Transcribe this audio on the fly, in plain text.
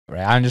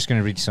Right, I'm just going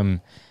to read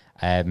some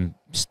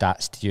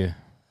stats to you.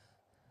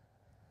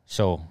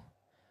 So,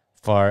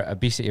 for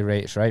obesity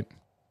rates, right?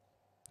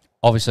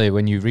 Obviously,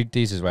 when you read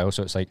these as well,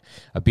 so it's like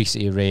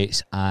obesity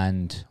rates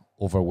and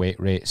overweight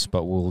rates,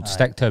 but we'll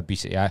stick to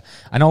obesity.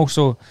 And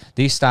also,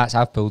 these stats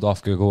I've pulled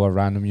off Google or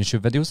random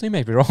YouTube videos. They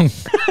may be wrong.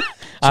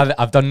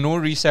 I've done no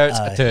research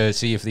to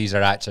see if these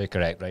are actually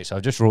correct, right? So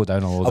I've just wrote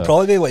down a load. I'll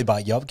probably be able to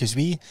back you up because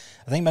I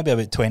think maybe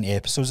about 20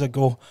 episodes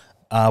ago,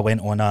 I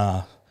went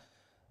on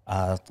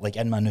like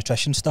in my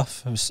nutrition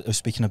stuff I was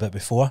speaking about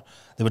before.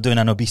 They were doing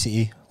an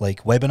obesity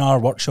like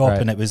webinar workshop,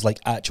 and it was like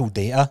actual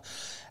data.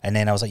 And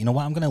then I was like, you know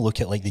what, I'm going to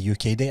look at like the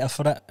UK data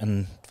for it,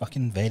 and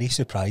fucking very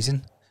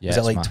surprising. Yeah, was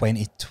it like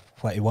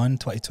 2021,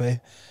 2022?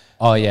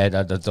 Oh yeah,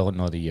 I don't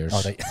know the years.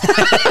 Oh, right.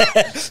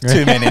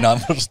 Too many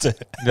numbers to...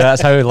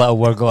 That's how little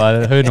we're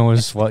going. Who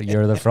knows what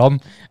year they're from.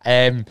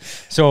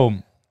 So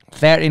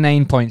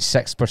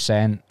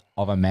 39.6%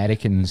 of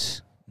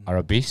Americans are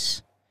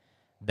obese.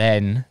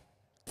 Then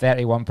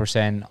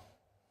 31%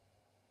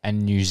 in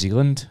New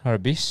Zealand are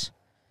obese.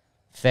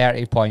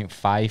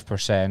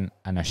 30.5%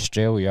 in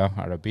Australia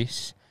are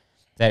obese.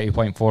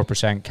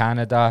 30.4%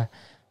 Canada.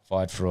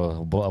 I'd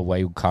throw a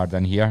wild card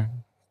in here.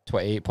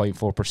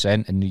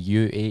 28.4% in the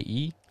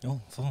UAE.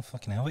 Oh,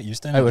 fucking hell, what you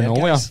doing out of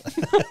nowhere.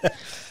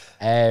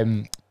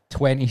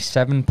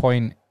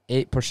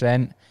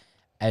 27.8%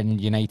 in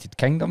United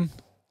Kingdom.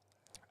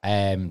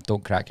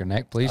 Don't crack your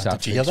neck, please.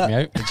 That freaks me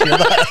out. Did you hear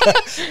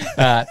that?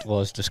 That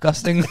was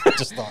disgusting.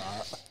 Just thought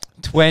that.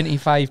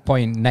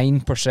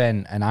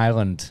 25.9% in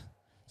Ireland.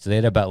 So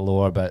they're a bit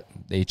lower, but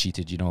they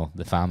cheated,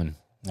 the famine.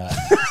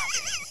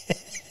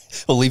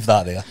 We'll leave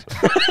that there.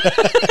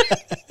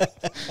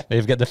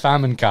 They've got the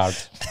famine card.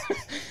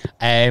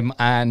 And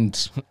I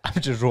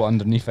just wrote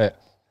underneath it,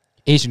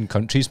 Asian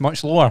countries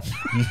much lower.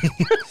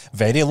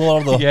 Very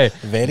lower though. Yeah.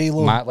 Very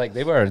low. Like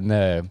they were in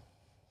the...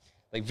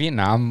 Like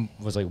Vietnam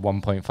was like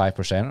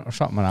 1.5% or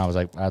something, and I was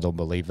like, I don't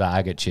believe that.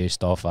 I get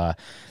chased off. The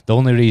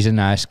only reason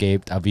I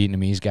escaped a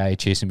Vietnamese guy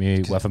chasing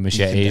me with a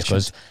machete is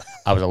because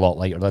I was a lot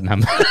lighter than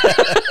him.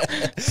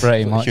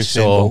 Pretty much.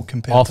 So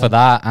off of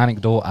that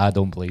anecdote, I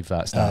don't believe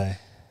that stuff.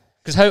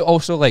 Because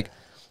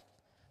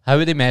how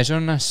are they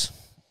measuring this?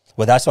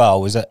 Well, that's what I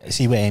always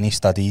see with any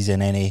studies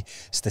and any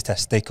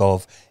statistic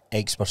of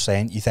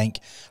X%. You think,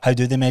 how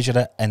do they measure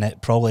it? And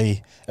it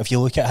probably, if you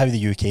look at how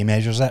the UK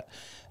measures it,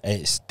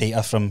 it's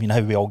data from,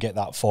 how we all get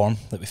that form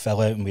that we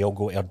fill out and we all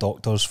go to our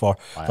doctors for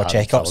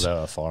checkups.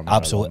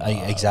 Absolutely,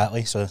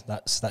 exactly. So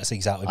that's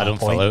exactly my point. I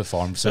don't fill out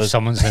forms. So if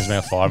someone sends me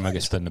a form, I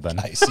get put in the bin.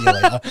 See you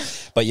later.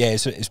 But yeah,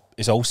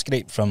 it's all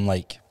scraped from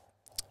like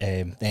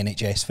the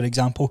NHS, for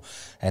example.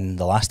 And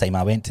the last time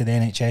I went to the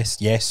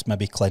NHS, yes,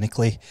 maybe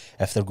clinically,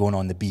 if they're going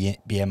on the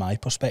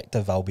BMI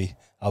perspective, I'll be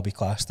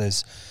classed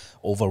as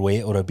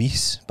overweight or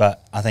obese.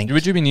 But I think,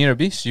 would you be near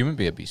obese? You wouldn't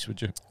be obese,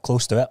 would you?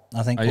 Close to it.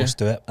 I think close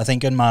to it. I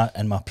think in my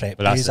prep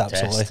days,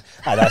 absolutely.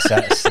 That's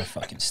it. It's the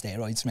fucking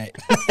steroids, mate.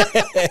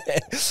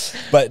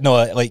 But no,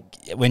 like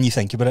when you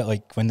think about it,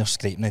 like when they're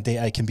scraping the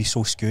data, it can be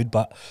so skewed.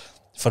 But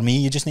for me,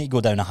 you just need to go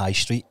down a high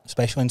street,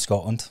 especially in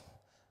Scotland.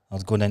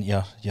 I'd go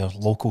into your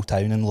local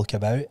town and look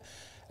about,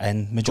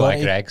 and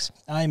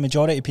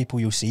majority of people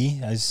you'll see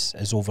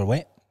is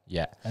overweight.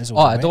 Yeah.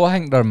 I don't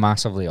think they're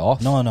massively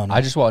off. No.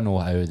 I just want to know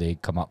how they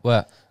come up with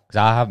it, because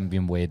I haven't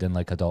been weighed in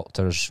like a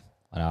doctor's.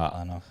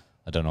 I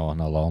don't know, in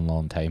a long,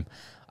 long time.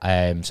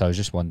 So I was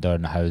just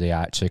wondering how they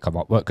actually come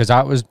up with it, because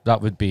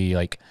that would be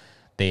like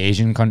the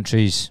Asian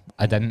countries.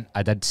 I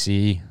did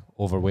see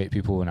overweight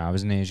people when I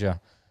was in Asia,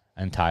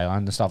 in Thailand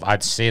and stuff.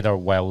 I'd say they're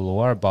well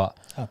lower, but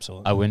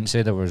absolutely, I wouldn't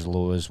say they were as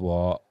low as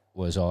what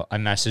was.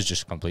 And this is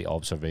just complete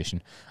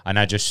observation. And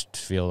I just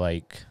feel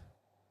like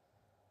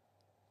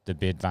there'd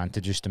be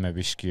advantages to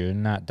maybe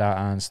skewing that data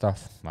and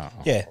stuff.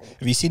 Yeah,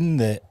 have you seen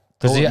the?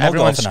 Because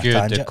everyone skewed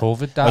the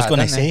COVID data. I was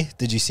going to say,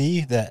 did you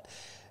see that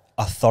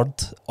a third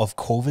of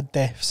COVID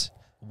deaths?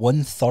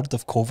 1/3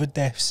 of COVID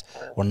deaths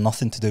were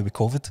nothing to do with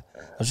COVID.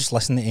 I was just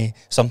listening to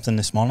something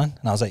this morning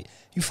and I was like,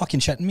 you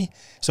fucking shitting me?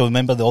 So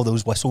remember all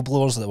those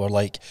whistleblowers that were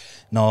like,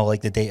 no,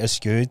 like the data's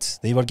skewed.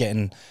 They were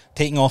getting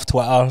taken off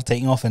Twitter,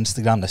 taken off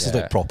Instagram. This is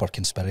like proper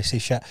conspiracy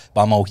shit,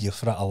 but I'm all here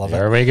for it. I love it.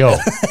 There we go.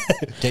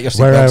 Get your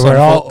seatbelts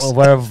on, folks.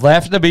 We've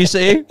left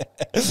obesity.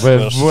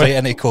 We're straight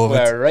into COVID.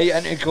 We're right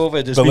into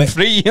COVID. It's been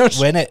 3 years.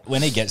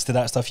 When it gets to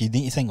that stuff, you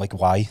need to think like,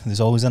 why?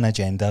 There's always an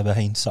agenda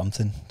behind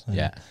something. And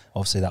yeah.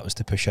 Obviously that was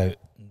to push out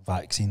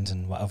vaccines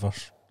and whatever,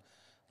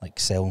 like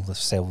sell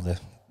the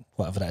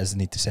whatever it is they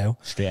need to sell.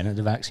 Straight into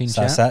the vaccine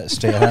so chat. That's it.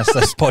 Straight into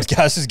this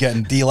podcast is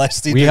getting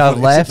delisted. We have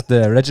left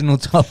the original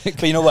topic.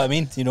 But you know what I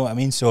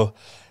mean. So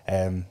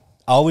I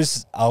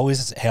always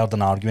heard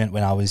an argument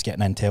when I was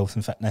getting into health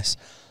and fitness,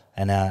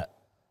 and I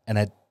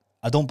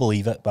don't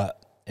believe it,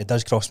 but it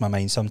does cross my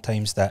mind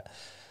sometimes that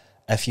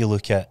if you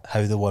look at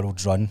how the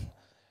world's run,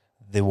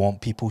 they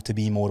want people to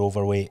be more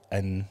overweight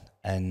and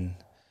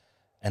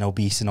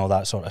obese and all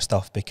that sort of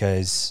stuff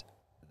because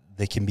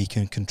they can be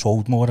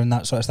controlled more and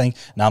that sort of thing.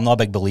 Now, I'm not a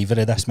big believer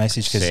of this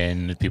message because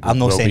I'm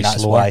not saying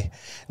that's why.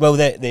 Well,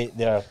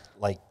 they're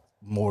like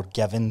more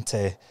given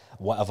to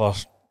whatever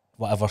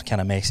whatever kind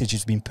of message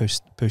is being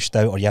pushed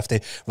out, or you have to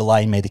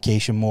rely on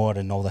medication more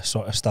and all this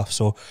sort of stuff.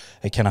 So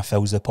it kind of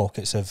fills the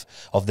pockets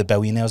of the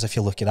billionaires. If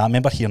you look at that, I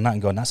remember hearing that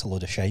and going, that's a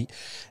load of shite.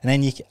 And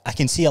then I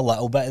can see a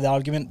little bit of the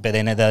argument, but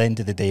then at the end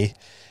of the day,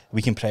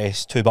 we can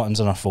press 2 buttons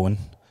on our phone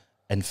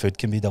and food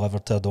can be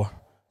delivered to our door.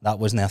 That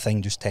wasn't a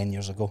thing just 10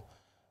 years ago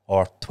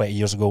or 20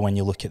 years ago. When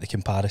you look at the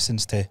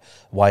comparisons to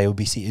why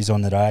obesity is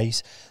on the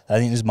rise, I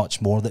think there's much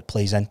more that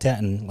plays into it.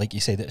 And like you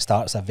said, it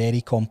starts a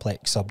very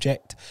complex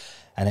subject,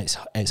 and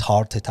it's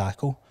hard to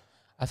tackle.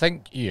 I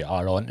think you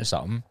are onto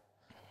something,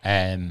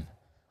 and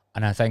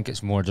I think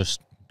it's more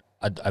just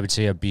I would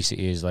say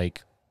obesity is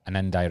like an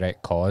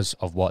indirect cause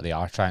of what they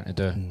are trying to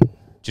do. Do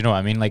you know what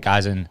I mean? Like,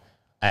 as in,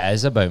 it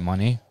is about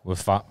money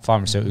with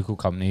pharmaceutical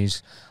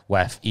companies,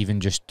 with even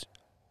just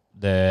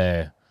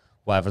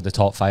whatever the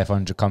top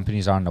 500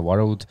 companies are in the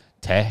world,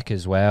 tech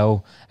as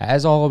well. It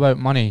is all about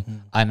money,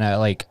 and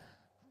like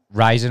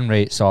rising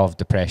rates of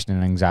depression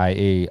and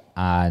anxiety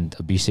and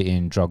obesity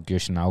and drug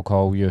use and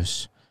alcohol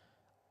use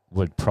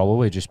would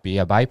probably just be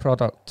a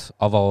byproduct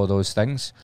of all of those things.